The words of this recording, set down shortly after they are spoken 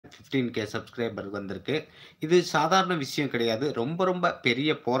15K subscriber வந்திருக்கு. இது சாதாரண விஷயம் கிடையாது. ரொம்ப ரொம்ப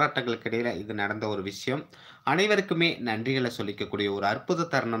பெரிய போராட்டங்களுக்கு இடையில இது நடந்த ஒரு விஷயம். அனைவருக்குமே நன்றிகள சொல்லிக்கக்கூடிய ஒரு அற்புத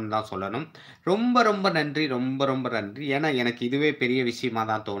தருணம் தான் சொல்லணும். ரொம்ப ரொம்ப நன்றி. ரொம்ப ரொம்ப நன்றி. ஏன்னா எனக்கு இதுவே பெரிய விஷயமா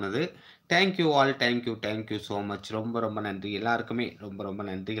தான் தோணுது. Thank you all. Thank you so much. ரொம்ப ரொம்ப நன்றி. எல்லாருக்குமே ரொம்ப ரொம்ப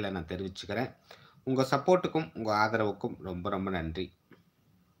நன்றிகள நான் தெரிவிச்சுக்கிறேன். உங்க சப்போர்ட்டுக்கும், உங்க ஆதரவுக்கும் ரொம்ப ரொம்ப நன்றி.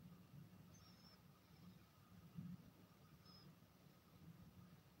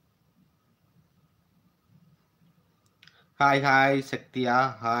 ஹாய் சக்தியா.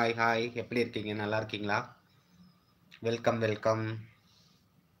 ஹாய். எப்படி இருக்கீங்க? நல்லா இருக்கீங்களா? வெல்கம்.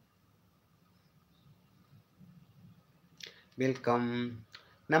 வெல்கம்.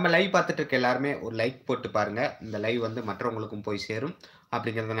 நம்ம லைவ் பார்த்துட்டு இருக்க எல்லாருமே ஒரு லைக் போட்டு பாருங்க. இந்த லைவ் வந்து மற்றவங்களுக்கும் போய் சேரும்.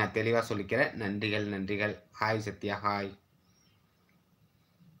 அப்படிங்கிறத நான் தெளிவா சொல்லிக்கிறேன். நன்றிகள். Hi Sathya, hi.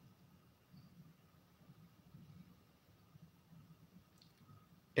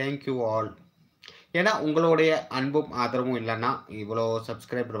 Thank you all. ஏன்னா உங்களுடைய அன்பும் ஆதரவும் இல்லன்னா, இவ்வளோ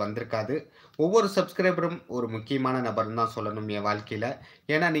சப்ஸ்கிரைபர் வந்திருக்காது. ஒவ்வொரு சப்ஸ்கிரைபரும் ஒரு முக்கியமான நபர்ன்னு தான் சொல்லணும் என் வாழ்க்கையில.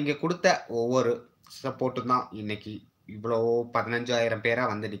 ஏன்னா நீங்க குடுத்த ஒவ்வொரு சப்போர்ட்டும் தான் இன்னைக்கு இவ்வளோ 15,000 பேரா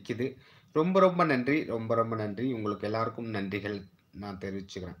வந்து நிக்குது. ரொம்ப ரொம்ப நன்றி. ரொம்ப ரொம்ப நன்றி. உங்களுக்கு எல்லாருக்கும் நன்றிகள் நான்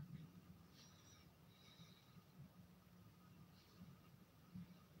தெரிவிச்சுக்கிறேன்.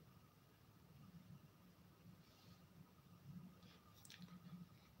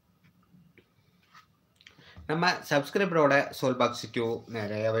 நம்ம சப்ஸ்கிரைபரோட சோல் பாக்ஸ் கியூ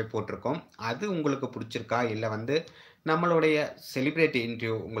நிறையவே போட்டிருக்கோம். அது உங்களுக்கு புடிச்சிருக்கா? இல்ல வந்து நம்மளுடைய செலிபிரிட்டி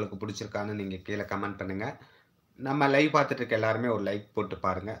இன்டர்வியூ உங்களுக்கு புடிச்சிருக்கான்னு நீங்க கீழ கமெண்ட் பண்ணுங்க. நம்ம லைவ் பார்த்துட்டு இருக்க எல்லாருமே ஒரு லைக் போட்டு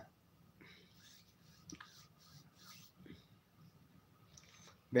பாருங்க.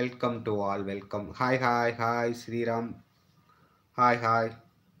 Welcome to all. Welcome. Hi Sriram. Hi.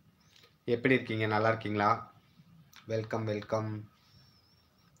 எப்படி இருக்கீங்க? நல்லா இருக்கீங்களா? வெல்கம்.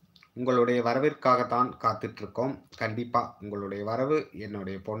 உங்களுடைய வரவிற்காகத்தான் காத்துட்டு இருக்கோம். கண்டிப்பா உங்களுடைய வரவு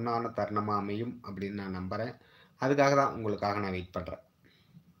என்னுடைய பொன்னான தருணமா அமையும் அப்படின்னு நான் நம்புறேன். அதுக்காக தான் உங்களுக்காக நான் வெயிட் பண்றேன்.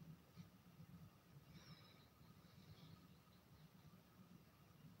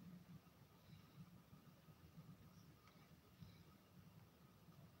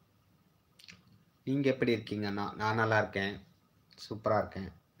 நீங்க எப்படி இருக்கீங்க அண்ணா? நான் நல்லா இருக்கேன். சூப்பரா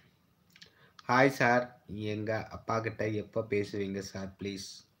இருக்கேன். Hi sir. எங்க அப்பாகிட்ட எப்ப பேசுவீங்க சார்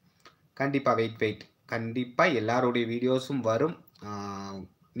ப்ளீஸ்? கண்டிப்பா வெயிட். கண்டிப்பா எல்லாருடைய வீடியோஸும் வரும். ஆ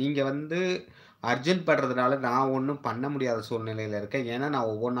நீங்க வந்து அர்ஜென்ட் படுறதுனால நான் ஒண்ணும் பண்ண முடியாத சூழ்நிலையில இருக்கேன். ஏன்னா, நான்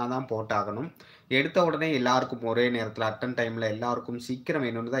ஒவ்வொன்னா தான் போட்டாகணும். எடுத்த உடனே எல்லாருக்கும் ஒரே நேரத்தில அட்டன் டைம்ல எல்லாருக்கும் சீக்கிரம்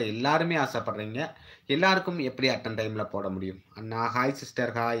வேணும்னு தான் எல்லாருமே ஆசைப்படுறீங்க. எல்லாருக்கும் எப்படி அட்டன் டைம்ல போட முடியும்? அண்ணா ஹாய் சிஸ்டர்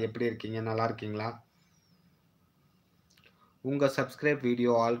ஹாய் எப்படி இருக்கீங்க? நல்லா இருக்கீங்களா? உங்க subscribe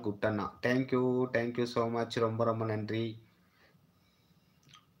video all good Anna. Thank you so much. ரொம்ப ரொம்ப நன்றி.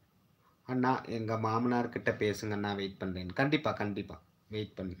 அண்ணா எங்க மாமனார் கிட்ட பேசுங்க அண்ணா வெயிட் பண்றேன். கண்டிப்பா.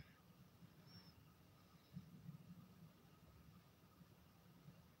 வெயிட் பண்ணு.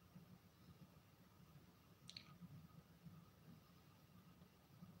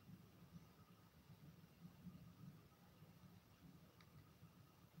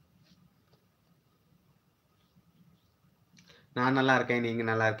 நான் நல்லா இருக்கேன். நீங்க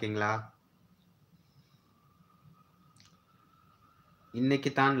நல்லா இருக்கீங்களா?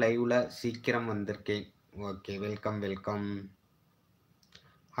 இன்னைக்கு தான் லைவ்ல சீக்கிரம் வந்திருக்கேன். Okay. Welcome.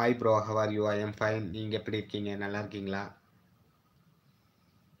 Hi bro. How are you? I am fine. நீங்க எப்படி இருக்கீங்க? நல்லா இருக்கீங்களா?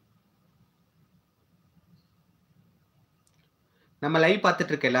 நம்ம லைவ் பார்த்துட்டு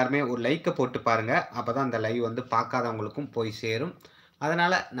இருக்க எல்லாருமே ஒரு லைக்க போட்டு பாருங்க. அப்பதான் அந்த லைவ் வந்து பார்க்காதவங்களுக்கும் போய் சேரும்.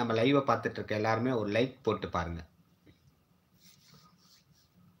 அதனால நம்ம லைவ பார்த்துட்டு இருக்க எல்லாருமே ஒரு லைக் போட்டு பாருங்க.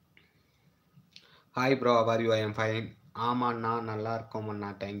 Hi bro. How are you? I am fine. ஆமா அண்ணா. நல்லா இருக்கோம் அண்ணா.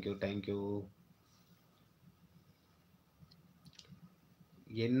 Thank you.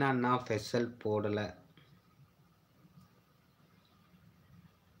 என்ன அண்ணா ஸ்பெஷல் போடல?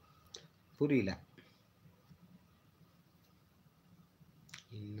 புரியல.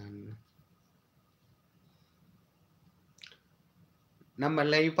 என்ன நம்ம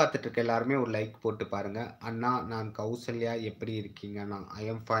லைவ் பார்த்துட்டு இருக்க எல்லாருமே ஒரு லைக் போட்டு பாருங்க. அண்ணா நான் கௌசல்யா எப்படி இருக்கீங்க அண்ணா? ஐ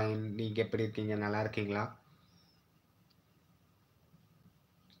அம் ஃபைன். நீங்க எப்படி இருக்கீங்க? நல்லா இருக்கீங்களா?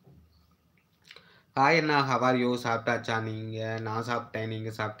 Hi Anna. How are you? சாப்பிட்டாச்சா நீங்க? நான் சாப்பிட்டேன். நீங்க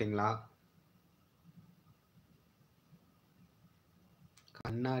சாப்பிட்டீங்களா?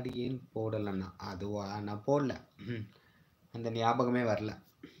 கண்ணாடி ஏன் போடலண்ணா? அதுவா? நான் போடல. ம். அந்த ஞாபகமே வரல.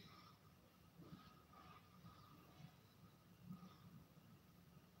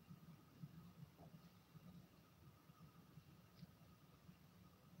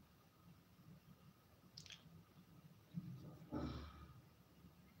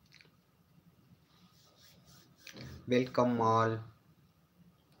 Welcome all.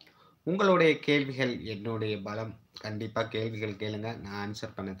 உங்களுடைய கேள்விகள் என்னுடைய பலம். கண்டிப்பா கேள்விகள் கேளுங்க. நான்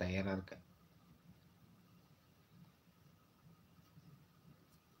ஆன்சர் பண்ண தயாரா இருக்கேன்.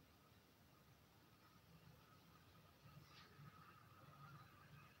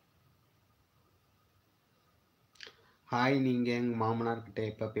 ஹாய், நீங்க எங்க மாமனார்கிட்ட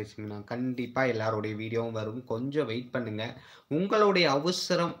எப்ப பேசுவீங்கன்னா, கண்டிப்பா எல்லாருடைய வீடியோவும் வரும். கொஞ்சம் வெயிட் பண்ணுங்க. உங்களுடைய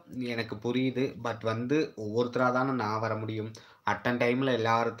அவசரம் எனக்கு புரியுது. பட் வந்து ஒவ்வொருத்தரா தான நான் வர முடியும். அட் டைம்ல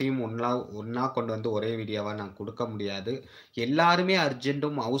எல்லாத்தையும் ஒண்ணா கொண்டு வந்து ஒரே வீடியோவா நான் குடுக்க முடியாது. எல்லாருமே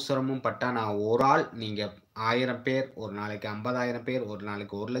அர்ஜென்ட்டும், அவசரமும் பட்டா நான் ஒரு ஆள், நீங்க 1000 பேர், ஒரு நாளைக்கு 50,000 பேர், ஒரு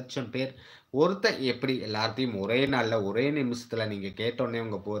நாளைக்கு 1,00,000 பேர், ஒருத்தன் எப்படி எல்லாத்தையும் ஒரே நாள்ல, ஒரே நிமிஷத்துல நீங்க கேட்டோனே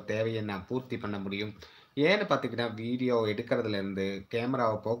உங்க தேவைய நான் பூர்த்தி பண்ண முடியும்? ஏன்னு பார்த்தீங்கன்னா, வீடியோ எடுக்கிறதுலேருந்து,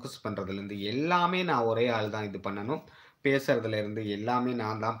 கேமராவ ஃபோக்கஸ் பண்றதுலேருந்து எல்லாமே நான் ஒரே ஆள் தான் இது பண்ணணும். பேசுறதுலேருந்து எல்லாமே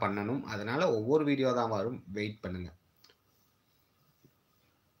நான் தான் பண்ணணும். அதனால ஒவ்வொரு வீடியோ தான் வரும். வெயிட் பண்ணுங்க.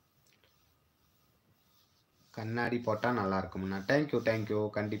 கண்ணாடி போட்டா நல்லாருக்கும்ண்ணா. Thank you, thank you.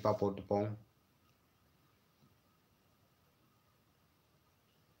 கண்டிப்பா போட்டுப்போம்.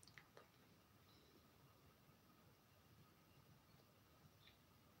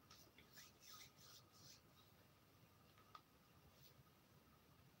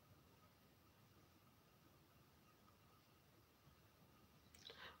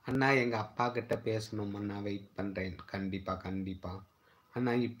 அண்ணா எங்க அப்பா கிட்ட பேசணும் அண்ணா. வெயிட் பண்றேன். கண்டிப்பா, கண்டிப்பா.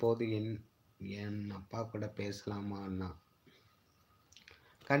 அண்ணா இப்போது என் அப்பா கூட பேசலாமா அண்ணா?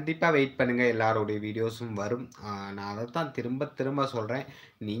 கண்டிப்பா வெயிட் பண்ணுங்க. எல்லாருடைய வீடியோஸும் வரும். நான் அதத்தான் திரும்ப திரும்ப சொல்றேன்.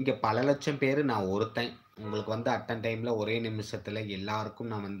 நீங்க பல லட்சம் பேரு, நான் ஒருத்தன். உங்களுக்கு வந்து டைம்ல ஒரே நிமிஷத்துல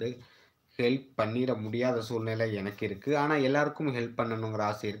எல்லாருக்கும் நான் வந்து ஹெல்ப் பண்ணிற முடியாத சூழ்நிலை எனக்கு இருக்கு. ஆனா எல்லாருக்கும் ஹெல்ப் பண்ணணுங்கிற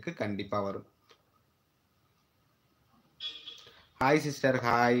ஆசை இருக்கு. கண்டிப்பா வரும். Hi sister.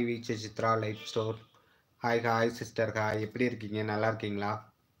 Hi வீச்ச Chitra life store. Hi, hi sister. Hi. எப்படி இருக்கீங்க? நல்லா இருக்கீங்களா?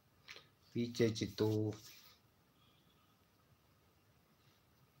 வீச்சே சித்து.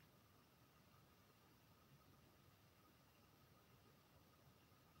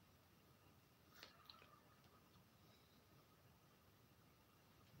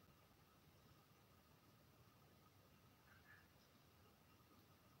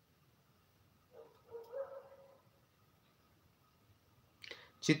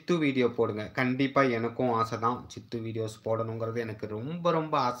 சித்து வீடியோ போடுங்க. கண்டிப்பா எனக்கும் ஆசை தான். சித்து வீடியோஸ் போடணுங்கிறது எனக்கு ரொம்ப,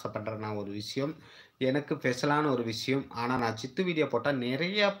 ரொம்ப ஆசைப்படுற நான் ஒரு விஷயம். எனக்கு ஸ்பெஷலான ஒரு விஷயம். ஆனா நான் சித்து வீடியோ போட்டா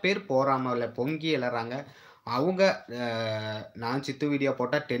நெறைய பேர் பொறாமைல பொங்கி எழறாங்க. அவங்க அ நான் சித்து வீடியோ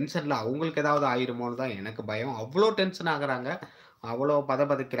போட்டா டென்ஷன்ல அவங்களுக்கு ஏதாவது ஆயிருமோன்னு தான் எனக்கு பயம். அவ்ளோ டென்ஷன் ஆகுறாங்க. அவ்வளோ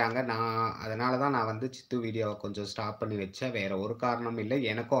பதபதைக்கிறாங்க. அதனால தான் நான் வந்து சித்து வீடியோவ கொஞ்சம் ஸ்டாப் பண்ணி வச்சேன். வேற ஒரு காரணமும் இல்ல.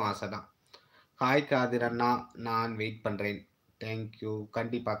 எனக்கும் ஆசை தான். ஹாய் காதிர் அண்ணா. நான் வெயிட் பண்றேன். Thank you.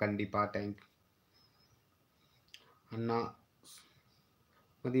 கண்டிப்பா, கண்டிப்பா. அண்ணா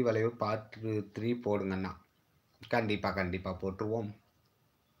சுமதி வளைவு பார்ட் 3 போடுங்க அண்ணா. கண்டிப்பா, கண்டிப்பா போட்டுருவோம்.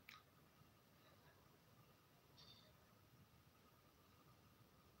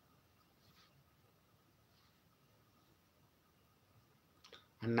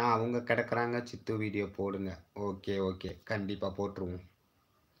 அண்ணா அவங்க கிடக்குறாங்க. சித்து வீடியோ போடுங்க. Okay, okay. கண்டிப்பா போட்டுருவோம்.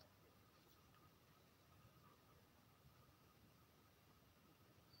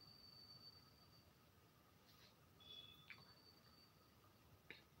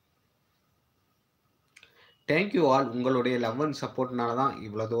 Thank you all. உங்களுடைய லவ் அண்ட் சப்போர்ட்னால தான்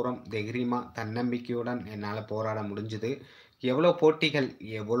இவ்வளோ தூரம் தைரியமா, தன்னம்பிக்கையுடன் என்னால போராட முடிஞ்சது. எவ்வளோ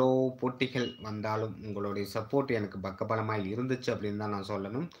போட்டிகள் வந்தாலும் உங்களுடைய சப்போர்ட் எனக்கு பக்கபலமா இருந்துச்சு அப்படின்னு தான் நான்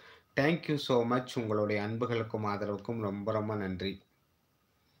சொல்லணும். Thank you so much. உங்களுடைய அன்புகளுக்கும், ஆதரவுக்கும் ரொம்ப ரொம்ப நன்றி.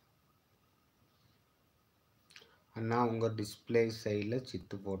 அண்ணா உங்க டிஸ்ப்ளே சைடுல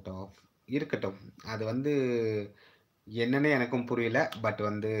சித்து ஃபோட்டோ ஆஃப். இருக்கட்டும். அது வந்து என்னன்னே எனக்கும் புரியல. பட்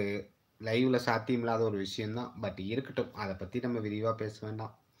வந்து லைவ்ல சாத்தியமில்லாத ஒரு விஷயம் தான். பட் இருக்கட்டும். அத பத்தி நம்ம விரிவா பேச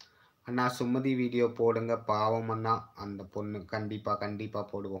வேண்டாம். அண்ணா சுமதி வீடியோ போடுங்க பாவம் அண்ணா. அந்த பொண்ணு. கண்டிப்பா, கண்டிப்பா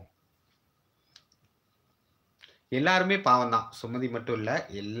போடுவோம். எல்லாருமே பாவம் தான். சுமதி மட்டும் இல்ல.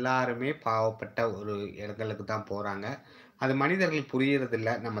 எல்லாருமே பாவப்பட்ட ஒரு இடங்களுக்கு தான் போறாங்க. அது மனிதர்கள்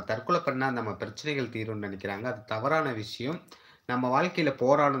புரியறதில்ல. நம்ம தற்கொலை பண்ணா நம்ம பிரச்சனைகள் தீரும்னு நெனைக்கிறாங்க. அது தவறான விஷயம். நம்ம வாழ்க்கையில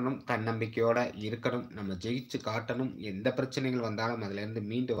போராடணும். தன்னம்பிக்கையோட இருக்கணும். நம்ம ஜெயிச்சு காட்டணும். எந்த பிரச்சனைகள் வந்தாலும் அதிலேருந்து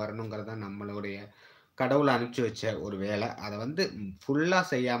மீண்டு வரணுங்கிறது தான் நம்மளுடைய கடவுள் அனுப்பிச்சு வச்ச ஒரு வேலை. அத வந்து ஃபுல்லா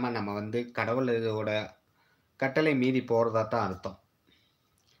செய்யாம நம்ம வந்து கடவுளோட கட்டளை மீறி போறதா தான் அர்த்தம்.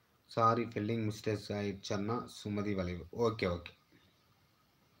 சாரி ஸ்பெல்லிங் மிஸ்டேக்ஸ் ஆயிடுச்சன்னா சுமதி வளைவு. Okay, okay.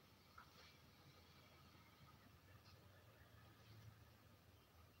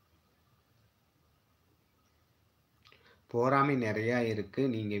 பொறாமை நெறையா இருக்கு.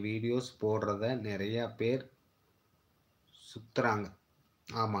 நீங்க வீடியோஸ் போடுறத நெறையா பேர் சுத்துறாங்க.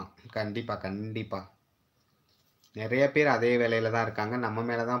 ஆமா. கண்டிப்பா, கண்டிப்பா. நெறைய பேர் அதே வேலையில தான் இருக்காங்க. நம்ம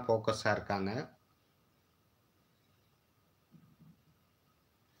மேல தான் ஃபோக்கஸா இருக்காங்க.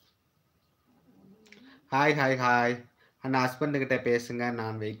 Hi, hi, hi. அண்ணா ஹஸ்பண்ட் கிட்ட பேசுங்க.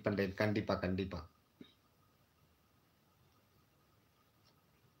 நான் வெயிட் பண்றேன். கண்டிப்பா, கண்டிப்பா.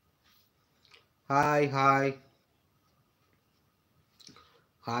 Hi, hi.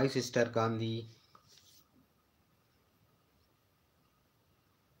 Hi sister Gandhi.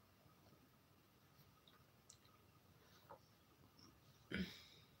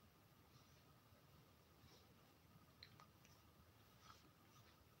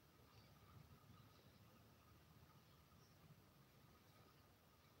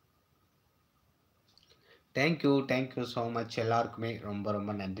 Thank you, thank you so much. எல்லாருக்குமே ரொம்ப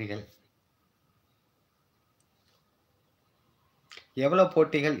ரொம்ப நன்றிகள். எவ்வளோ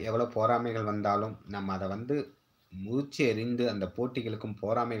போட்டிகள், எவ்வளோ பொறாமைகள் வந்தாலும், நம்ம அத வந்து முறிச்சு எறிந்து அந்த போட்டிகளுக்கும்,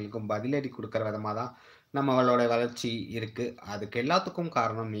 பொறாமைகளுக்கும் பதிலடி குடுக்குற விதமா தான் நம்மளோட வளர்ச்சி இருக்கு. அதுக்கு எல்லாத்துக்கும்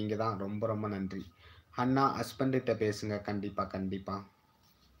காரணம் நீங்க தான். ரொம்ப ரொம்ப நன்றி. அண்ணா ஹஸ்பண்ட்ட்ட பேசுங்க. கண்டிப்பா, கண்டிப்பா.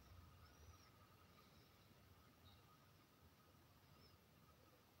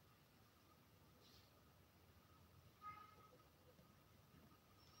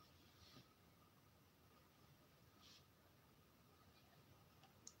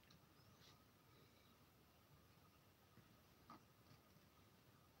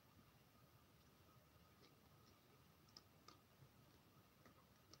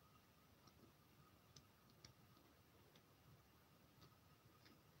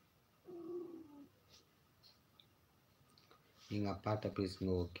 எங்க அப்பாட்ட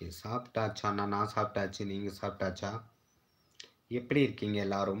பேசுங்க. ஓகே. சாப்பிட்டாச்சாண்ணா? நான் சாப்பிட்டாச்சு. நீங்க சாப்பிட்டாச்சா? எப்படி இருக்கீங்க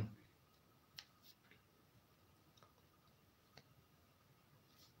எல்லாரும்?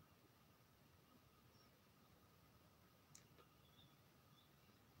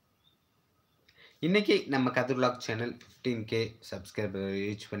 இன்னைக்கு நம்ம கதிர் vlog channel 15K subscriber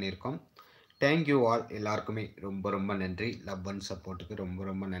reach பண்ணியிருக்கோம். தேங்க் யூ ஆல் எல்லாருக்குமே ரொம்ப ரொம்ப நன்றி. லவ் அண்ட் சப்போர்ட்டுக்கு ரொம்ப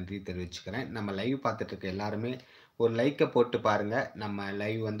ரொம்ப நன்றி தெரிவிச்சுக்கிறேன். நம்ம லைவ் பார்த்துட்டு இருக்க எல்லாருமே ஒரு லைக்கை போட்டு பாருங்க. நம்ம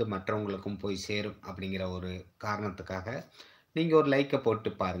லைவ் வந்து மற்றவங்களுக்கும் போய் சேரும் அப்படிங்கிற ஒரு காரணத்துக்காக நீங்கள் ஒரு லைக்கை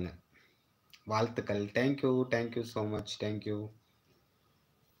போட்டு பாருங்க. வாழ்த்துக்கள். Thank you, thank you so much. Thank you.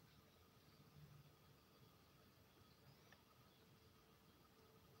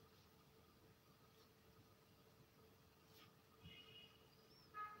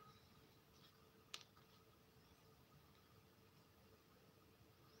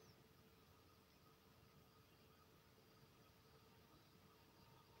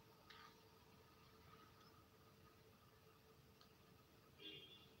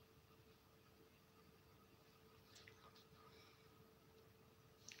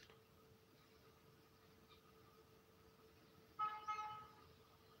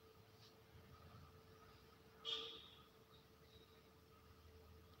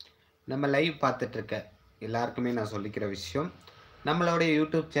 நம்ம லைவ் பார்த்துட்ருக்க எல்லாருக்குமே நான் சொல்லிக்கிற விஷயம், நம்மளுடைய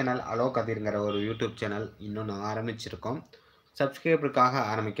யூடியூப் சேனல் அலோ கதிர்ங்கிற ஒரு யூடியூப் சேனல் இன்னொன்று ஆரம்பிச்சிருக்கோம். சப்ஸ்கிரைபருக்காக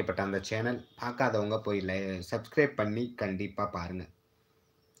ஆரம்பிக்கப்பட்ட அந்த சேனல் பார்க்காதவங்க போய் சப்ஸ்கிரைப் பண்ணி கண்டிப்பாக பாருங்க.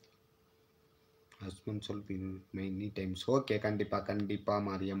 ஹஸ்பண்ட் சொல் மெனி டைம்ஸ். ஓகே. கண்டிப்பாக கண்டிப்பாக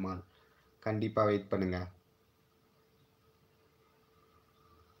மாரியம்மாள். கண்டிப்பாக வெயிட் பண்ணுங்க.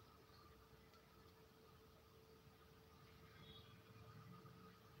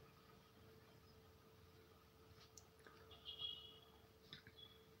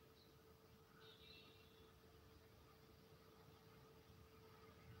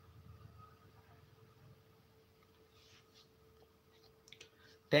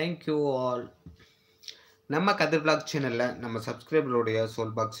 Thank you all. நம்ம கதிர் விலாக் சேனலில் நம்ம சப்ஸ்கிரைபருடைய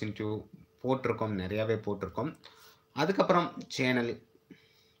சோல் பாக்ஸ் இன்டர்வியூ போட்டிருக்கோம். நிறையாவே போட்டிருக்கோம். அதுக்கப்புறம் சேனல்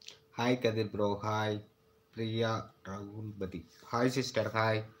ஹாய் கதிர் bro. Hi Priya ரகுல்பதி. Hi sister.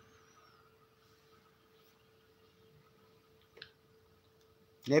 Hi.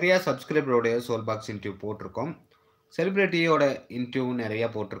 நிறையா சப்ஸ்கிரைபருடைய சோல் பாக்ஸ் இன்டர்வியூ போட்டிருக்கோம். செலிப்ரிட்டியோட இன்டர்வியூ நிறையா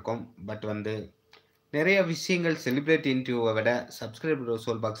போட்டிருக்கோம். பட் வந்து நிறைய விஷயங்கள் செலிப்ரிட்டி இன்டர்வியூவை விட சப்ஸ்கிரைபர்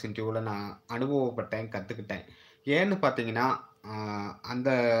சோல் பாக்ஸ் இன்டர்வியூவில் நான் அனுபவப்பட்டேன், கற்றுக்கிட்டேன். ஏன்னு பார்த்தீங்கன்னா, அந்த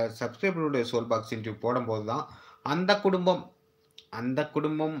சப்ஸ்கிரைபருடைய சோல் பாக்ஸ் இன்டர்வியூ போடும்போது தான் அந்த குடும்பம் அந்த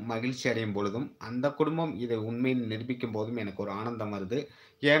குடும்பம் மகிழ்ச்சி அடையும் பொழுதும், அந்த குடும்பம் இதை உண்மைன்னு நிரூபிக்கும் போதும் எனக்கு ஒரு ஆனந்தம் வருது.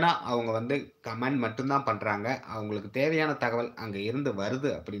 ஏன்னா, அவங்க வந்து கமெண்ட் மட்டும் தான் பண்றாங்க. அவங்களுக்கு தேவையான தகவல் அங்க இருந்து வருது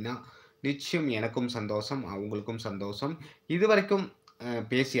அப்படின்னா, நிச்சயம் எனக்கும் சந்தோஷம், அவங்களுக்கும் சந்தோஷம். இதுவரைக்கும்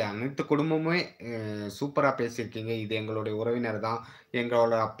பேசிய அனைத்து குடும்பமுமே சூப்பரா பேசியிருக்கீங்க. இது எங்களுடைய உறவினர் தான்,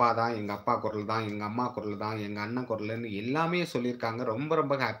 எங்களோட அப்பா தான், எங்க அப்பா குரல் தான், எங்க அம்மா குரல் தான், எங்க அண்ணன் குரலுன்னு எல்லாமே சொல்லியிருக்காங்க. ரொம்ப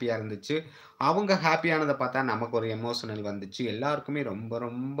ரொம்ப ஹேப்பியா இருந்துச்சு. அவங்க ஹேப்பியானத பார்த்தா நமக்கு ஒரு எமோஷனல் வந்துச்சு. எல்லாருக்குமே ரொம்ப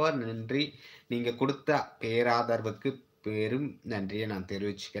ரொம்ப நன்றி. நீங்க குடுத்த பேராதரவுக்கு பெரும் நன்றிய நான்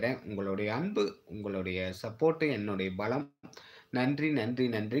தெரிவிச்சுக்கிறேன். உங்களுடைய அன்பு, உங்களுடைய சப்போர்ட் என்னுடைய பலம். நன்றி, நன்றி,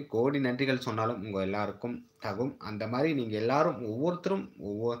 நன்றி. கோடி நன்றிகள் சொன்னாலும் உங்க எல்லாருக்கும் தகும். அந்த மாரி நீங்க எல்லாரும் ஒவ்வொருத்தரும்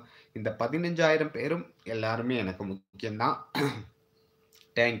இந்த 15,000 பேரும் எல்லாருமே எனக்கு முக்கியம் தான்.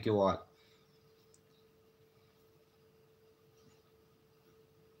 Thank you all.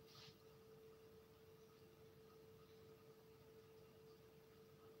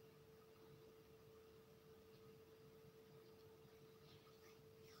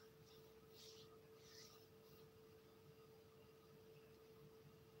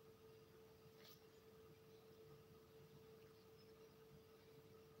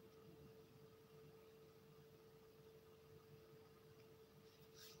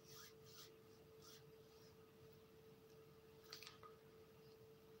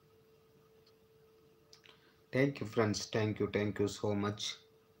 Thank you friends. Thank you so much.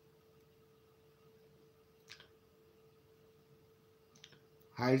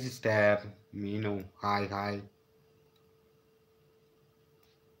 Hi sister. Meenu. Hi, hi.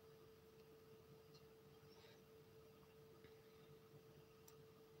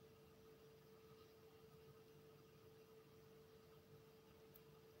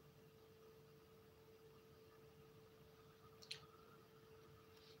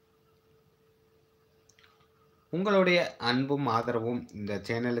 உங்களுடைய அன்பும், ஆதரவும் இந்த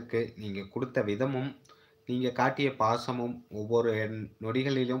சேனலுக்கு நீங்க குடுத்த விதமும், நீங்க காட்டிய பாசமும் ஒவ்வொரு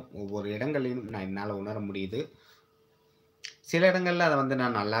நொடிகளிலும், ஒவ்வொரு இடங்களிலும் என்னால உணர முடியுது. சில இடங்கள்ல அத வந்து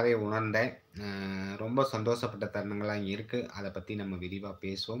நான் நல்லாவே உணர்ந்தேன். ரொம்ப சந்தோஷப்பட்ட தருணங்கள்லாம் இருக்கு. அத பத்தி நம்ம விரிவா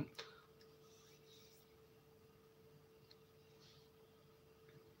பேசுவோம்.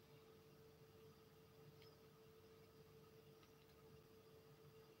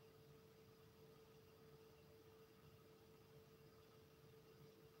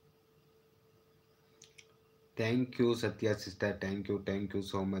 Thank you Sathya sister. Thank you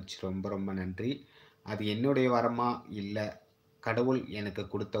so much. ரொம்ப ரொம்ப நன்றி. அது என்னுடைய வரமா? இல்ல கடவுள் எனக்கு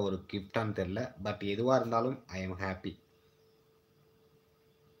குடுத்த ஒரு கிஃப்ட்டான்னு தெரியல. பட் எதுவா இருந்தாலும் ஐ அம் ஹேப்பி.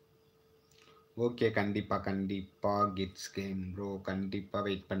 ஓகே. கண்டிப்பா, கண்டிப்பா. Kids game bro. கண்டிப்பா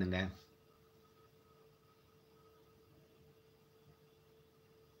வெயிட் பண்ணுங்க.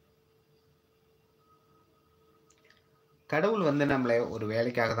 கடவுள் வந்து நம்மள ஒரு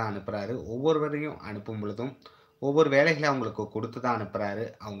வேலைக்காக தான் அனுப்புறாரு. ஒவ்வொருவரையும் அனுப்பும் பொழுதும், ஒவ்வொரு வேலைகள அவங்களுக்கு குடுத்து தான் அனுப்புறாரு.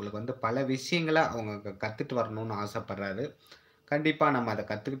 அவங்களுக்கு வந்து பல விஷயங்கள அவங்க கத்துட்டு வரணும்னு ஆசைப்படுறாரு. கண்டிப்பா நம்ம அத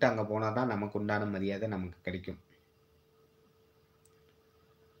கத்துக்கிட்டு அங்க போனா தான் நமக்கு உண்டான மரியாதை நமக்கு கிடைக்கும்.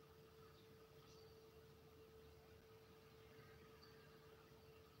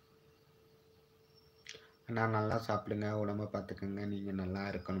 அண்ணா நல்லா சாப்பிடுங்க. உடம்ப பார்த்துக்கங்க. நீங்க நல்லா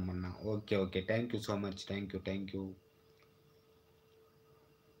இருக்கணும் அண்ணா. Okay, okay. Thank you so much. Thank you.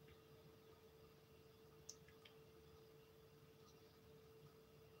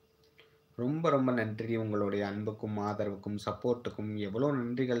 ரொம்ப ரொம்ப நன்றி. உங்களுடைய அன்புக்கும், ஆதரவுக்கும், சப்போர்ட்டுக்கும் எவ்வளோ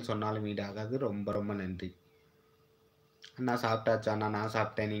நன்றிகள் சொன்னாலும் ஈடாகாது. ரொம்ப ரொம்ப நன்றி. அண்ணா சாப்பிட்டாச்சா? அண்ணா நான்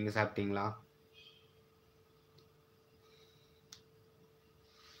சாப்பிட்டேன். நீங்க சாப்பிட்டீங்களா?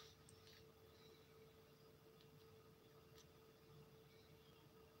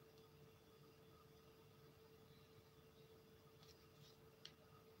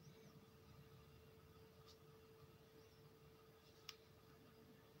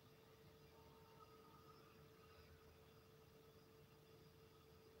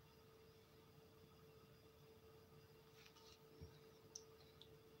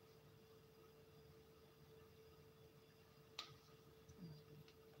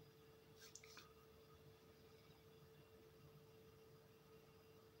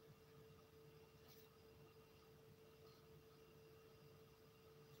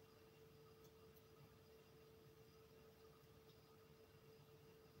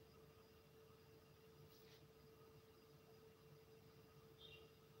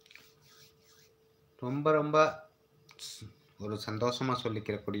 ரொம்ப ரொம்ப ஸ் ஒரு சந்தோஷமா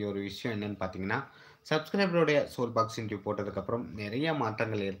சொல்லிக்கிறக்கூடிய ஒரு விஷயம் என்னன்னு பார்த்தீங்கன்னா, சப்ஸ்கிரைபருடைய சோல் பாக்ஸ் இன்ட்யூ போட்டதுக்கப்புறம் நெறைய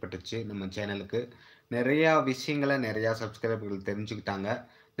மாற்றங்கள் ஏற்பட்டுச்சு நம்ம சேனலுக்கு. நெறையா விஷயங்கள நெறையா சப்ஸ்கிரைபர்கள் தெரிஞ்சுக்கிட்டாங்க.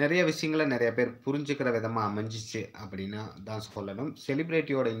 நெறைய விஷயங்கள நெறைய பேர் புரிஞ்சுக்கிற விதமா அமைஞ்சுச்சு அப்படின்னு தான் சொல்லணும்.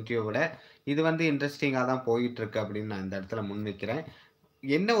 செலிபிரிட்டியோட இன்டர்வியூ விட இது வந்து இன்ட்ரஸ்டிங்கா தான் போயிட்டுருக்கு அப்படின்னு நான் இந்த இடத்துல முன்வைக்கிறேன்.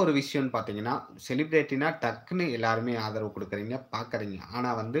 என்ன ஒரு விஷயம்னு பார்த்தீங்கன்னா, செலிபிரிட்டினா டக்குன்னு எல்லாருமே ஆதரவு குடுக்குறீங்க, பார்க்குறீங்க. ஆனா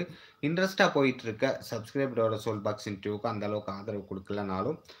வந்து இன்ட்ரெஸ்ட்டா போயிட்டுருக்க சப்ஸ்கிரைபரோட சோல் பாக்ஸ் இன்டர்வியூக்கு அந்த அளவுக்கு ஆதரவு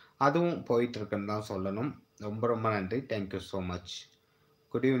குடுக்கலனாலும், அதுவும் போயிட்டுருக்குன்னு தான் சொல்லணும். ரொம்ப ரொம்ப நன்றி. Thank you so much.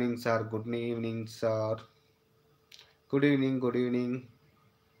 Good evening sir. Good evening sir. Good evening, good evening.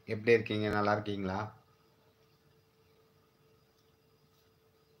 எப்படி இருக்கீங்க? நல்லா இருக்கீங்களா?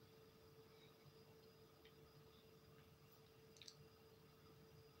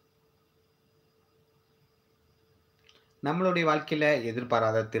 நம்மளுடைய வாழ்க்கையில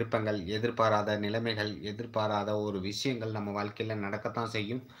எதிர்பாராத திருப்பங்கள், எதிர்பாராத நிலைமைகள், எதிர்பாராத ஒரு விஷயங்கள் நம்ம வாழ்க்கையில நடக்கத்தான்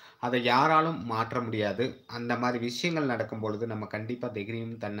செய்யும். அதை யாராலும் மாற்ற முடியாது. அந்த மாரி விஷயங்கள் நடக்கும் பொழுது நம்ம கண்டிப்பா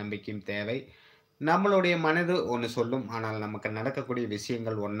தைரியமும், தன்னம்பிக்கையும் தேவை. நம்மளுடைய மனது ஒண்ணு சொல்லும். ஆனால் நமக்கு நடக்கக்கூடிய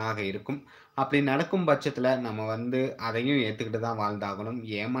விஷயங்கள் ஒண்ணாக இருக்கும். அப்படி நடக்கும் பட்சத்தில நம்ம வந்து அதையும் ஏத்துக்கிட்டு தான் வாழ்ந்தாகணும்.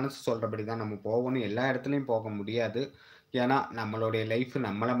 என் மனசு சொல்றபடி தான் நம்ம போகணும். எல்லா இடத்துலயும் போக முடியாது. ஏன்னா, நம்மளுடைய லைஃப்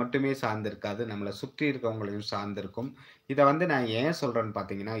நம்மள மட்டுமே சார்ந்து இருக்காது. நம்மள சுற்றி இருக்கவங்களையும் சார்ந்து இருக்கும். இத வந்து நான் ஏன் சொல்றேன்னு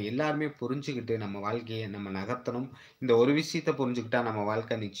பார்த்தீங்கன்னா, எல்லாருமே புரிஞ்சுகிட்டு நம்ம வாழ்க்கைய நம்ம நகர்த்தணும். இந்த ஒரு விஷயத்த புரிஞ்சுக்கிட்டா நம்ம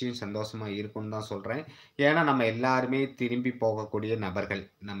வாழ்க்கை நிச்சயம் சந்தோஷமா இருக்கும்னு தான் சொல்றேன். ஏன்னா, நம்ம எல்லாருமே திரும்பி போகக்கூடிய நபர்கள்.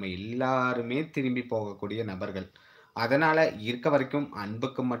 நம்ம எல்லாருமே திரும்பி போகக்கூடிய நபர்கள். அதனால இருக்க வரைக்கும்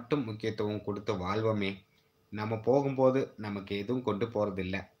அன்புக்கு மட்டும் முக்கியத்துவம் குடுத்து வாழ்வோமே! நம்ம போகும்போது நமக்கு எதுவும் கொண்டு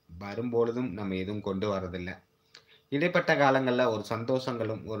போறதில்ல. வரும்பொழுதும் நம்ம எதுவும் கொண்டு வரதில்ல. இடைப்பட்ட காலங்கள்ல ஒரு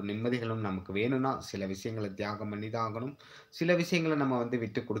சந்தோஷங்களும், ஒரு நிம்மதிகளும் நமக்கு வேணும்னா, சில விஷயங்கள தியாகம் பண்ணி தான் ஆகணும். சில விஷயங்கள நம்ம வந்து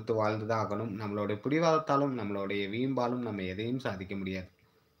விட்டு குடுத்து வாழ்ந்து தான் ஆகணும். நம்மளுடைய பிடிவாதத்தாலும், நம்மளுடைய வீம்பாலும் நம்ம எதையும் சாதிக்க முடியாது.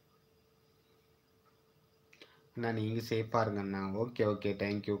 அண்ணா நீங்க சேஃபா இருங்க அண்ணா. Okay, okay.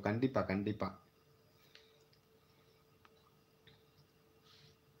 Thank you. கண்டிப்பா, கண்டிப்பா.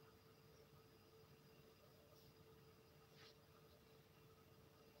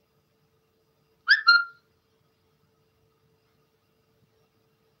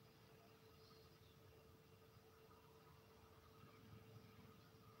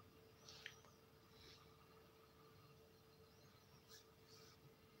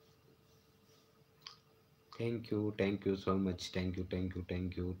 Thank you, thank you so much. Thank you, thank you,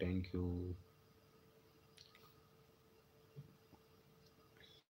 thank you, thank you.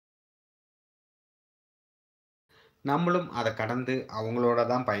 நம்மளும் அத கடந்து அவங்களோட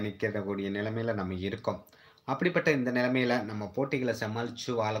தான் பயணிக்கக்கூடிய நிலைமையில நம்ம இருக்கோம். அப்படிப்பட்ட இந்த நிலைமையில நம்ம போட்டிகள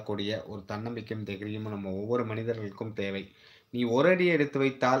சமாளிச்சு வாழக்கூடிய ஒரு தன்னம்பிக்கையும், தைரியமும் நம்ம ஒவ்வொரு மனிதர்களுக்கும் தேவை. நீ ஒரு அடி எடுத்து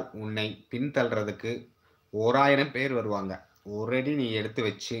வைத்தால் உன்னை பின்தள்றதுக்கு 1000 பேர் வருவாங்க. ஒரு அடி நீ எடுத்து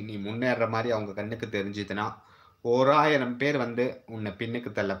வச்சு, நீ முன்னேறுற மாரி அவங்க கண்ணுக்கு தெரிஞ்சுதுன்னா, 1000 பேர் வந்து உன்ன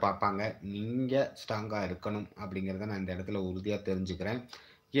பின்னுக்கு தள்ள பார்ப்பாங்க. நீங்க ஸ்ட்ராங்கா இருக்கணும் அப்படிங்கிறத நான் இந்த இடத்துல உறுதியா தெரிஞ்சுக்கிறேன்.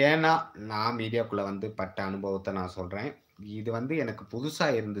 ஏன்னா, நான் மீடியாக்குள்ள வந்து பட்ட அனுபவத்த நான் சொல்றேன். இது வந்து எனக்கு புதுசா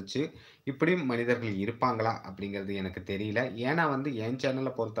இருந்துச்சு. இப்படியும் மனிதர்கள் இருப்பாங்களா? அப்படிங்கிறது எனக்கு தெரியல. ஏன்னா வந்து என்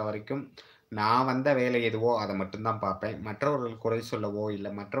சேனல பொறுத்தவரைக்கும், நான் வந்த வேலை எதுவோ அத மட்டும் தான் பார்ப்பேன். மற்றவர்கள் குறை சொல்லவோ, இல்ல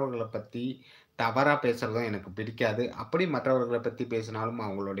மற்றவர்கள பத்தி தவறா பேசுறதும் எனக்கு பிடிக்காது. அப்படி மற்றவர்கள பத்தி பேசினாலும்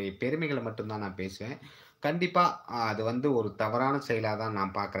அவங்களுடைய பெருமைகள மட்டும் தான் நான் பேசுவேன். கண்டிப்பா அது வந்து ஒரு தவறான செயலா தான்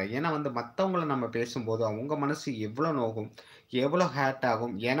நான் பார்க்குறேன். ஏன்னா வந்து மத்தவங்கள நம்ம பேசும்போது அவங்க மனசு எவ்வளோ நோகும், எவ்வளோ ஹர்ட்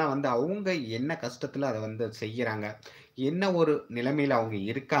ஆகும். ஏன்னா வந்து அவங்க என்ன கஷ்டத்துல அத வந்து செய்யறாங்க, என்ன ஒரு நிலைமையில அவங்க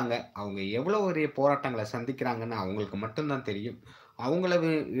இருக்காங்க, அவங்க எவ்வளோ பெரிய போராட்டங்கள சந்திக்கிறாங்கன்னு அவங்களுக்கு மட்டும் தான் தெரியும். அவங்கள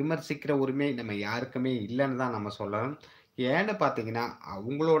விமர்சிக்கிற உரிமை நம்ம யாருக்குமே இல்லன்னு தான் நம்ம சொல்லணும். ஏன்னு பார்த்தீங்கன்னா,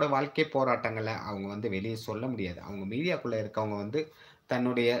 அவங்களோட வாழ்க்கை போராட்டங்கள அவங்க வந்து வெளிய சொல்ல முடியாது. அவங்க மீடியாக்குள்ள இருக்கவங்க வந்து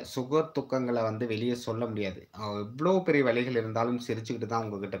தன்னுடைய சுக துக்கங்கள வந்து வெளிய சொல்ல முடியாது. எவ்ளோ பெரிய வலிகள் இருந்தாலும் சிரிச்சுக்கிட்டு தான்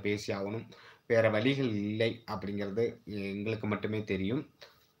உங்ககிட்ட பேசி ஆகணும். வேற வழிகள் இல்லை அப்படிங்கிறது எங்களுக்கு மட்டுமே தெரியும்.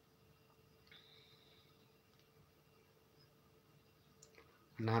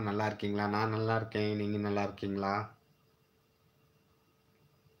 அண்ணா நல்லா இருக்கீங்களா? நான் நல்லா இருக்கேன். நீங்க நல்லா இருக்கீங்களா?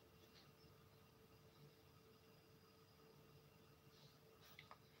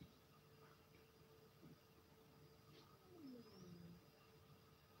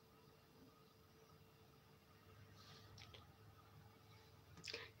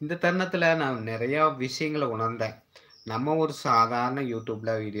 இந்த தருணத்தில நான் நெறையா விஷயங்கள உணர்ந்தேன். நம்ம ஒரு சாதாரண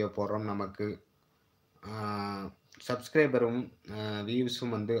YouTubeல வீடியோ போடுறோம். நமக்கு ஆ சப்ஸ்கிரைபரும்,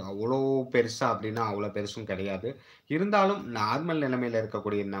 வியூஸும் வந்து அவ்வளோ பெருசா அப்டின்னா, அவ்வளோ பெருசும் கிடையாது. இருந்தாலும் நார்மல் நிலைமையில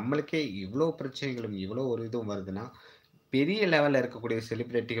இருக்கக்கூடிய நம்மளுக்கே இவ்வளோ பிரச்சனைகளும், இவ்வளோ ஒரு இதுவும் வருதுன்னா, பெரிய லெவல்ல இருக்கக்கூடிய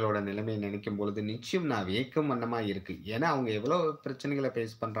செலிபிரிட்டிகளோட நிலைமைய நினைக்கும் பொழுது, நிச்சயம் நான் வியக்கும் வண்ணமா இருக்கு. ஏன்னா, அவங்க எவ்வளோ பிரச்சனைகள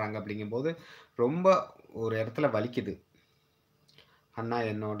ஃபேஸ் பண்றாங்க அப்டிங்கும்போது, ரொம்ப ஒரு இடத்துல வலிக்குது. "அண்ணா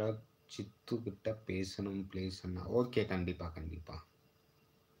என்னோட சித்து கிட்ட பேசணும் ப்ளீஸ் அண்ணா." ஓகே. கண்டிப்பா, கண்டிப்பா.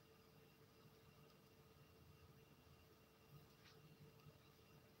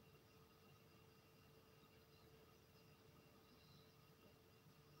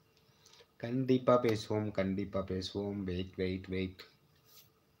 கண்டிப்பா பேசுவோம், கண்டிப்பா பேசுவோம். வெயிட்.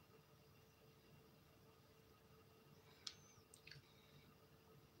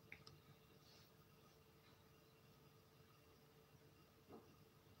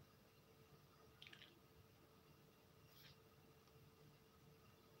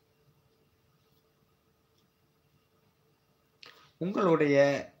 உங்களுடைய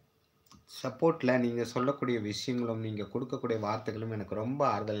சப்போர்ட்ல நீங்க சொல்லக்கூடிய விஷயங்களும், நீங்க குடுக்கக்கூடிய வார்த்தைகளும் எனக்கு ரொம்ப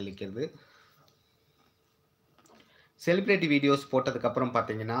ஆறுதல் அளிக்கிறது. செலிபிரிட்டி வீடியோஸ் போட்டதுக்கப்புறம்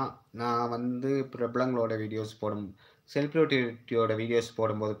பார்த்தீங்கன்னா, நான் வந்து பிரபலங்களோட வீடியோஸ் செலிபிரிட்டியோட வீடியோஸ்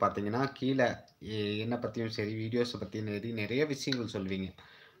போடும்போது பார்த்தீங்கன்னா, கீழ என்ன பத்தியும் சரி, வீடியோஸ பத்தி நெறைய விஷயங்கள் சொல்லுவீங்க.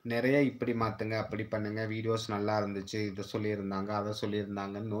 நெறைய இப்படி மாத்துங்க, அப்படி பண்ணுங்க, வீடியோஸ் நல்லா இருந்துச்சு, இத சொல்லியிருந்தாங்க, அத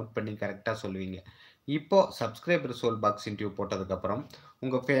சொல்லியிருந்தாங்கன்னு நோட் பண்ணி கரெக்ட்டா சொல்லுவீங்க. இப்போ சப்ஸ்கிரைபர் சோல் பாக்ஸ் இன்டர்வியூ போட்டதுக்கப்புறம்,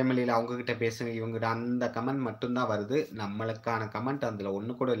 உங்க ஃபேமிலில அவங்க கிட்ட பேசுங்க, இவங்ககிட்ட அந்த கமெண்ட் மட்டும் தான் வருது. நம்மளுக்கான கமெண்ட் அதுல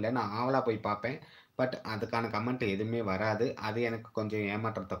ஒண்ணு கூட இல்ல. நான் ஆவலா போய் பார்ப்பேன். பட் அதுக்கான கமெண்ட் எதுவுமே வராது. அது எனக்கு கொஞ்சம்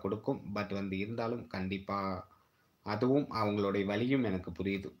ஏமாற்றத்த குடுக்கும். பட் வந்து இருந்தாலும் கண்டிப்பா அதுவும் அவங்களுடைய வலியும் எனக்கு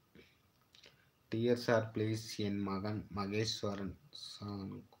புரியுது. டியர் சார் ப்ளீஸ் என் மகன் மகேஸ்வரன்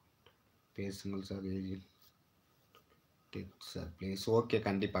சாங் பேசுங்கள் சார். Sir please. ஓகே.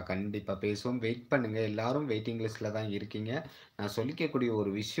 கண்டிப்பா பேசுவோம். வெயிட் பண்ணுங்க. எல்லாரும் வெயிட்டிங் லிஸ்ட்ல தான் இருக்கீங்க. நான் சொல்லிக்கக்கூடிய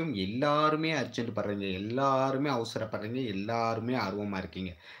ஒரு விஷயம் எல்லாருமே அர்ஜென்ட் படுறீங்க. எல்லாருமே அவசரப்படுறீங்க. எல்லாருமே ஆர்வமா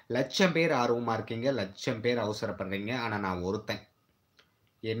இருக்கீங்க. லட்சம் பேர் ஆர்வமா இருக்கீங்க. லட்சம் பேர் அவசரப்படுறீங்க. ஆனா நான் ஒருத்தன்.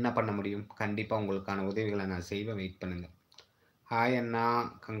 என்ன பண்ண முடியும்? கண்டிப்பா உங்களுக்கான உதவிகள நான் செய்வேன். வெயிட் பண்ணுங்க. Hi Anna.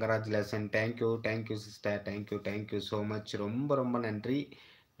 Congratulation. Thank you sister. Thank you so much. ரொம்ப நன்றி.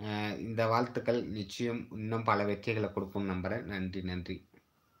 இந்த வாழ்த்துக்கள் நிச்சயம் இன்னும் பல வெற்றிகள குடுக்கும்னு நம்புறேன். நன்றி.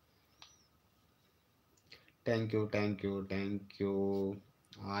 Thank you.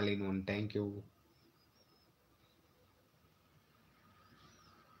 All in one. Thank you.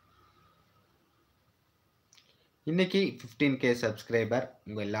 இன்னைக்கு 15K சப்ஸ்கிரைபர்.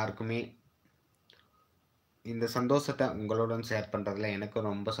 உங்க எல்லாருக்குமே இந்த சந்தோஷத்த உங்களுடன் ஷேர் பண்றதுல எனக்கும்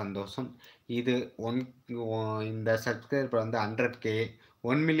ரொம்ப சந்தோஷம். இது ஒன் ஒ இந்த சப்ஸ்கிரைபர் வந்து 100K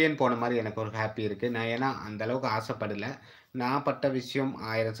 1,000,000 போன மாரி எனக்கு ஒரு ஹேப்பி இருக்கு. நான் ஏன்னா அந்த அளவுக்கு ஆசைப்படல. நான் பட்ட விஷயம்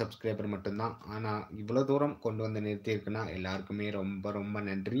 1000 சப்ஸ்கிரைபர் மட்டும் தான். ஆனா இவ்வளோ தூரம் கொண்டு வந்து நிறுத்தியிருக்குன்னா எல்லாருக்குமே ரொம்ப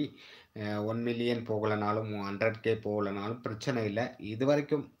நன்றி. 1,000,000 போகலனாலும் 100K போகலனாலும் பிரச்சனை இல்ல.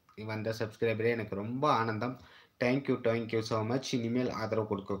 இதுவரைக்கும் வந்த சப்ஸ்கிரைபரே எனக்கு ரொம்ப ஆனந்தம். Thank you so much. இனிமேல் ஆதரவு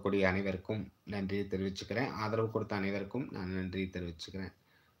கொடுக்கக்கூடிய அனைவருக்கும் நன்றியை தெரிவிச்சுக்கிறேன். ஆதரவு கொடுத்த அனைவருக்கும் நான் நன்றி தெரிவிச்சுக்கிறேன்.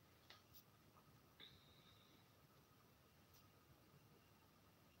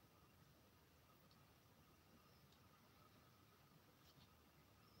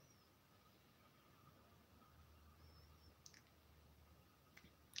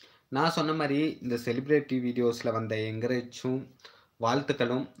 நான் சொன்ன மாரி இந்த செலிபிரிட்டி வீடியோஸ்ல வந்த என்கரேஜும்,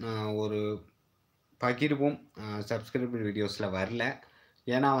 வாழ்த்துக்களும் ஒரு பகிர்வும் சப்ஸ்கிரைபர் வீடியோஸ்ல வரல.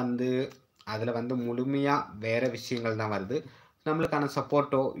 ஏன்னா வந்து, அதுல வந்து முழுமையா வேற விஷயங்கள் தான் வருது. நம்மளுக்கான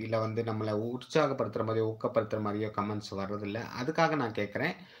சப்போர்ட்டோ, இல்ல வந்து நம்மள உற்சாகப்படுத்துற மாரியோ, ஊக்கப்படுத்துற மாரியோ கமெண்ட்ஸ் வர்றதில்ல. அதுக்காக நான்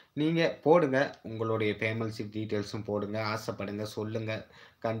கேட்கிறேன். நீங்க போடுங்க. உங்களுடைய ஃபேமல்ஸி டீட்டெயில்ஸும் போடுங்க. ஆசைப்படுங்க, சொல்லுங்க.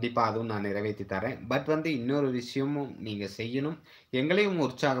 கண்டிப்பா அதுவும் நான் நிறைவேத்தி தரேன். பட் வந்து இன்னொரு விஷயமும் நீங்க செய்யணும். எங்களையும்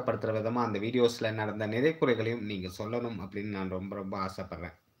உற்சாகப்படுத்துற விதமா அந்த வீடியோஸ்ல நடந்த நிறை குறைகளையும் நீங்க சொல்லணும் அப்படின்னு நான் ரொம்ப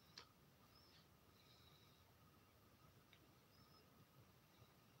ஆசைப்படுறேன்.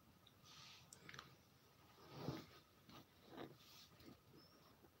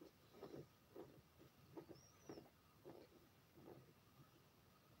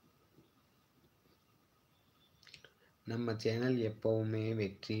 நம்ம சேனல் எப்பவுமே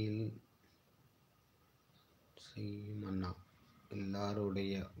வெற்றியில் செய்யும் அண்ணா.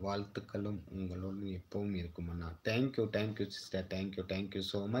 எல்லாருடைய வாழ்த்துக்களும் உங்களுடன் எப்பவும் இருக்கும் அண்ணா. Thank you sister. Thank you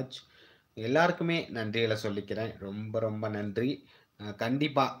so much. எல்லாருக்குமே நன்றிகள சொல்லிக்கிறேன். ரொம்ப நன்றி.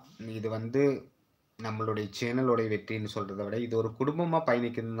 கண்டிப்பா இது வந்து நம்மளுடைய சேனலோடைய வெற்றின்னு சொல்றத விட, இது ஒரு குடும்பமா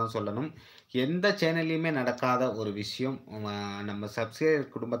பயணிக்குதுன்னு தான் சொல்லணும். எந்த சேனல்லயுமே நடக்காத ஒரு விஷயம், நம்ம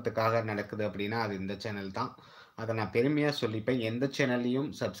சப்ஸ்கிரைபர் குடும்பத்துக்காக நடக்குது அப்படின்னா, அது இந்த சேனல் தான். அத நான் பெருமையா சொல்லிப்பேன். எந்த சேனல்லயும்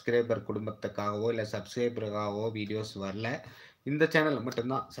சப்ஸ்கிரைபர் குடும்பத்துக்காகவோ, இல்ல சப்ஸ்கிரைபருக்காகவோ வீடியோஸ் வரல. இந்த சேனல்ல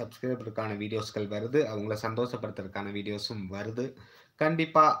மட்டும் தான் சப்ஸ்கிரைபருக்கான வீடியோஸ்கள் வருது. அவங்கள சந்தோஷப்படுத்துறதுக்கான வீடியோஸும் வருது.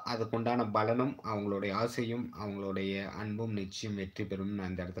 கண்டிப்பா அதுக்குண்டான பலனும், அவங்களுடைய ஆசையும், அவங்களுடைய அன்பும் நிச்சயம் வெற்றி பெறும்னு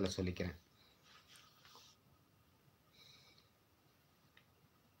நான் இந்த இடத்துல சொல்லிக்கிறேன்.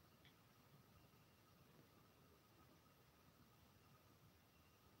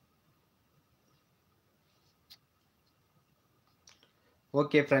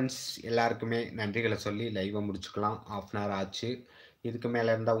 ஓகே ஃப்ரெண்ட்ஸ், எல்லாருக்குமே நன்றிகள சொல்லி லைவ முடிச்சுக்கலாம். 1/2 அன் ஹவர் ஆச்சு. இதுக்கு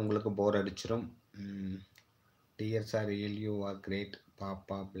மேல இருந்தா உங்களுக்கு போர் அடிச்சிரும். Dear sir real you are great.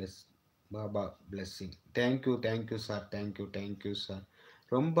 பாப்பா plus Baba blessing. Thank you sir. Thank you sir.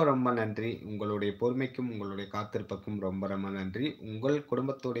 ரொம்ப ரொம்ப நன்றி. உங்களுடைய பொறுமைக்கும் உங்களுடைய காத்திருப்புக்கும் ரொம்ப ரொம்ப நன்றி. உங்கள்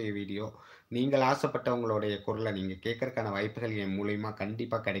குடும்பத்துடைய வீடியோ நீங்கள் ஆசைப்பட்ட உங்களுடைய குரலை நீங்கள் கேட்கறதுக்கான வாய்ப்புகள் என் மூலியமா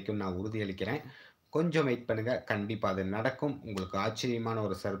கண்டிப்பாக கிடைக்கும் நான் உறுதியளிக்கிறேன். கொஞ்சம் வெயிட் பண்ணுங்க. கண்டிப்பா அது நடக்கும். உங்களுக்கு ஆச்சரியமான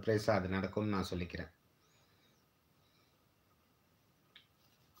ஒரு சர்ப்ரைஸா அது நடக்கும்னு நான் சொல்லிக்கிறேன்.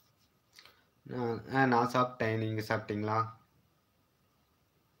 நான் சாப்பிட்டேன். நீங்க சாப்பிட்டீங்களா?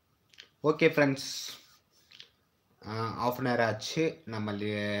 Okay friends. 1/2 அன் ஹவர் ஆச்சு. நம்ம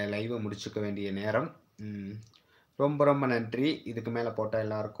லைவ முடிச்சுக்க வேண்டிய நேரம். ம். ரொம்ப ரொம்ப நன்றி. இதுக்கு மேல போட்டா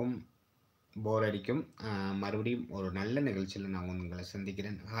எல்லாருக்கும் போர் அடிக்கும். மறுபடியும் ஒரு நல்ல நிகழ்ச்சியில நான் உங்கள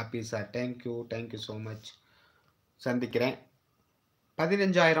சந்திக்கிறேன். Happy sir. Thank you so much. சந்திக்கிறேன்.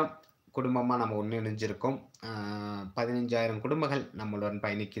 15,000 குடும்பமா நம்ம ஒன்றிணைஞ்சிருக்கோம். 15,000 குடும்பங்கள் நம்மளுடன்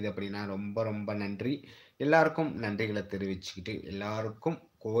பயணிக்குது அப்படின்னா ரொம்ப ரொம்ப நன்றி. எல்லாருக்கும் நன்றிகள தெரிவிச்சுக்கிட்டு, எல்லாருக்கும்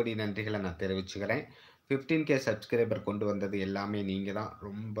கோடி நன்றிகள நான் தெரிவிச்சுக்கிறேன். 15K சப்ஸ்கிரைபர் கொண்டு வந்தது எல்லாமே நீங்க தான்.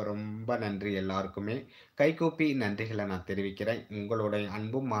 ரொம்ப ரொம்ப நன்றி எல்லாருக்குமே. கைகூப்பி நன்றிகள நான் தெரிவிக்கிறேன். உங்களுடைய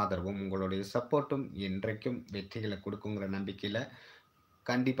அன்பும், ஆதரவும், உங்களுடைய சப்போர்ட்டும் என்றைக்கும் வெற்றிகள குடுக்குங்கிற நம்பிக்கையில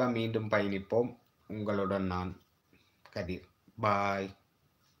கண்டிப்பா மீண்டும் பயணிப்போம். உங்களுடன் நான் கதிர். பாய்.